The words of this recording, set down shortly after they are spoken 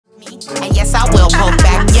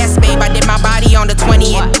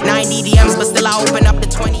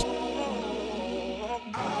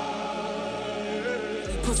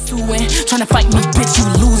tryna fight me, bitch, you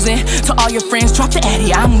losing. To all your friends, drop the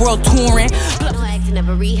addy, I'm world touring. No acting,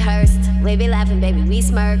 never rehearsed. We be laughing, baby, we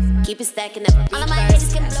smirk. Keep it stacking up, all of my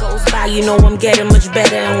haters can blow. Goes by, you know I'm getting much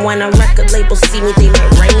better. And when a record label see me, they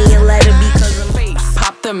might write me a letter because I'm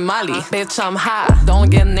Pop the molly, bitch, I'm high. Don't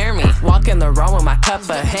get near me. Walk in the road with my cup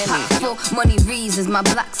of Henny. For money reasons, my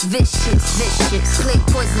block's vicious. Click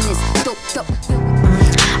poisonous, dope.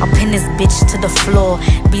 I'll pin this bitch to the floor,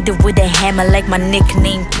 beat it with a hammer like my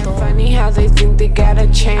nickname. Funny how they think they got a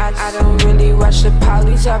chance. I don't really watch the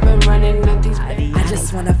polys, I've been running at these. I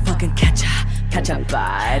just wanna fucking catch a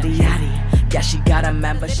body, yaddy. Yeah, she got a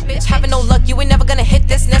membership. Bitch, having no luck, you ain't never gonna hit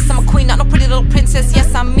this nest. I'm a queen, not no pretty little princess.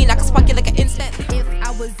 Yes, I mean, I can spark you like an instant. If I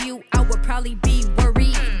was you, I would probably be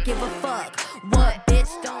worried. Give a fuck, what bitch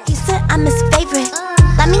don't. He said I'm his favorite.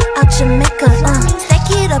 Let me out Jamaica. Stack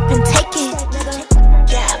it up and take it.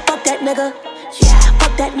 Yeah, fuck that nigga. Yeah,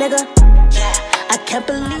 fuck that nigga. Yeah, I can't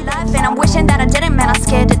believe life, and I'm wishing that I didn't, man. I'm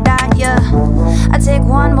scared to die. Yeah, I take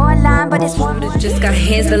one more line, but it's one more. just got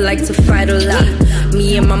hands that like to fight a lot.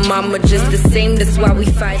 Me and my mama just the same, that's why we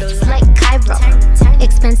fight a lot. Like Cairo,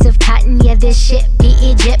 expensive cotton, yeah, this shit be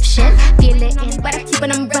Egyptian. Feel it in, but I keep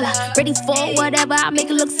an umbrella ready for whatever. I make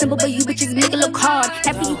it look simple, but you bitches make it look hard.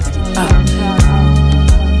 Happy you put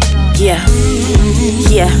Yeah,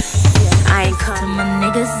 I ain't coming. To my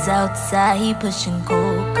niggas outside, he pushing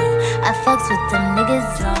coke. I fucks with them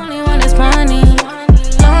niggas. Only one is money.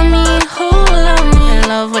 Love me, who love me? In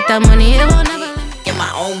love with that money, it will never. In my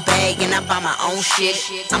own bag and I buy my own shit.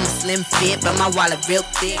 I'm a slim fit, but my wallet real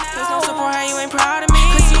thick. There's no support how you ain't proud of me.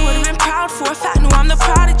 Cause you would've been proud for a fact, know I'm the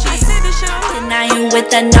prodigy. I see this shit on Denying with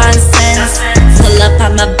the nonsense. Pull up,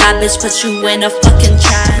 I'm a bad bitch, put you in a fucking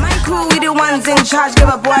trance. My crew, we the ones in charge. Give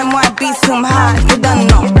a boy more beats too hard. You don't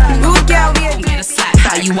know. Rude girl, we Get a slap.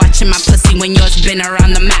 How you watching my pussy when yours been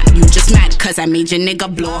around the map? You just mad cause I made your nigga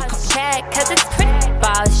blow. Check, cause it's pretty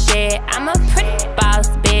boss shit. I'm a pretty boss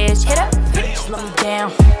bitch. Hit up, slow me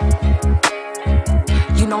down.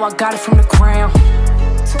 You know I got it from the ground.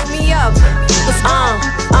 Turn me up, it's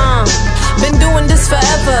been doing this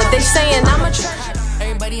forever. They saying I'm a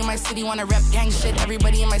Everybody in my city wanna rap gang shit.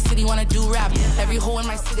 Everybody in my city wanna do rap. Every hoe in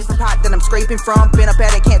my city's the pot that I'm scraping from. Been up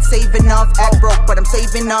at it, can't save enough. Act broke, but I'm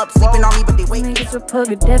saving up. Sleeping on me, but they wait. Niggas will put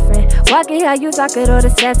it different. Walking how you talk it, all the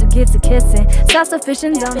stats to get to kissing.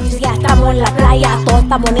 Self-sufficient, don't need ya estamos en la playa, todo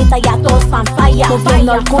está bonita, ya todos fan falla.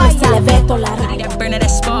 Moviendo el culo se le ve toda la raya. That burner,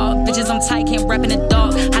 that spark. Bitches, I'm tight, can't rap in the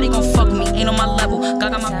dark. How they gon' fuck with me? Ain't on my level.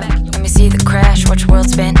 God got my back. Let me see the crash, watch the world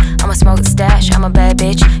spin. I'ma smoke the stash, I'm a bad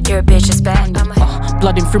bitch. You're a bitch, it's bad.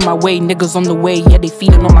 Blooding through my way, niggas on the way. Yeah, they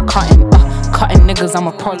feeding on my cotton. Cutting niggas, I'm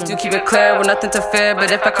a problem. Do keep it clear with nothing to fear.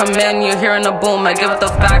 But if I come in, you're hearing a boom. I give it the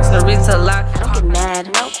facts, no reason to lie. I don't get mad,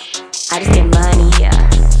 nope. I just get money, yeah.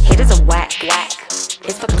 Haters are whack.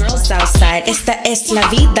 It's for girls outside. Esta es la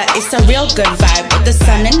vida. It's a real good vibe with the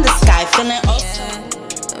sun in the sky, feeling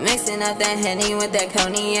awesome. Mixing up that Henny with that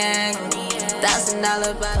cognac.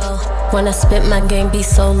 $1,000 bottle. When I spit, my game be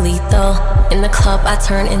so lethal. In the club, I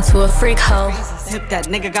turn into a freak hoe. Tip that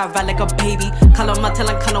nigga got right like a baby. Call him up till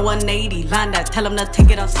I'm kinda 180. Line that, tell him to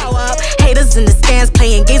take it up. Haters in the stands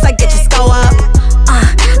playing games like get your skull up.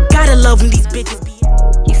 Gotta love when these bitches be.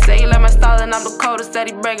 He say he like my style and I'm the coldest. That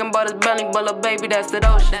he breaking, but his belly, but a baby, that's the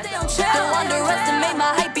ocean. Don't underestimate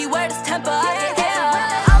my hype, beware this temper.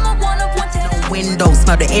 windows.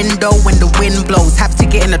 Smell the endo when the wind blows. Have to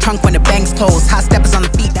get in the trunk when the bank's closed. Hot steppers on the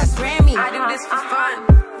feet, that's Grammy. I do this for fun.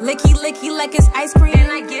 Licky like it's ice cream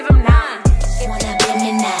and I give him 9. Wanna be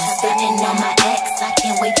me now, sitting on my ex. I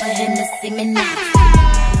can't wait for him to see me now.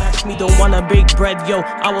 Me don't want a big bread, yo.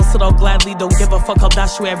 I will sit all gladly, don't give a fuck. I'll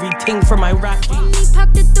dash you everything for my rap.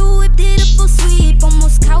 Popped it through it, beautiful sweep.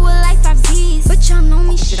 Almost Sauga Lyfe 5Gs. But y'all know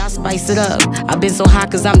me, shit, I spice it up. I've been so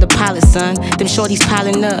hot cause I'm the pilot, son. Them shorties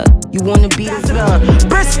piling up. You wanna be the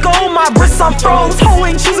Briscoe, my wrists on froze. Hoe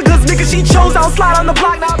ain't choosing cause nigga she chose. I'll slide on the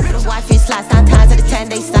block now. The wife is slides 9 times out of 10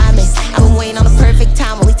 they sign me. I've been waiting on the perfect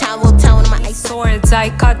time. Only time will tell when my ice. Swords, I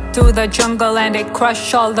cut through the jungle and they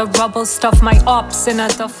crush all the rubble stuff. My ops in a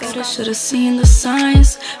duff. Should've seen the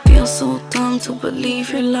signs. Feel so dumb to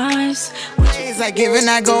believe your lies. Days like giving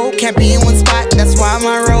I go, can't be in one spot, that's why I'm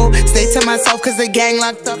on road. Stay to myself cause the gang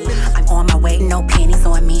locked up. I'm on my way, no pennies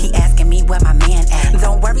on me. He asking me where my man at.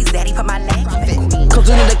 Don't worry, Zaddy, put my leg on it. Cause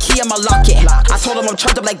you need the key, I'ma lock it. I told him I'm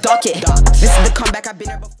charged up like docket. This is the comeback, I've been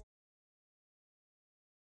there before.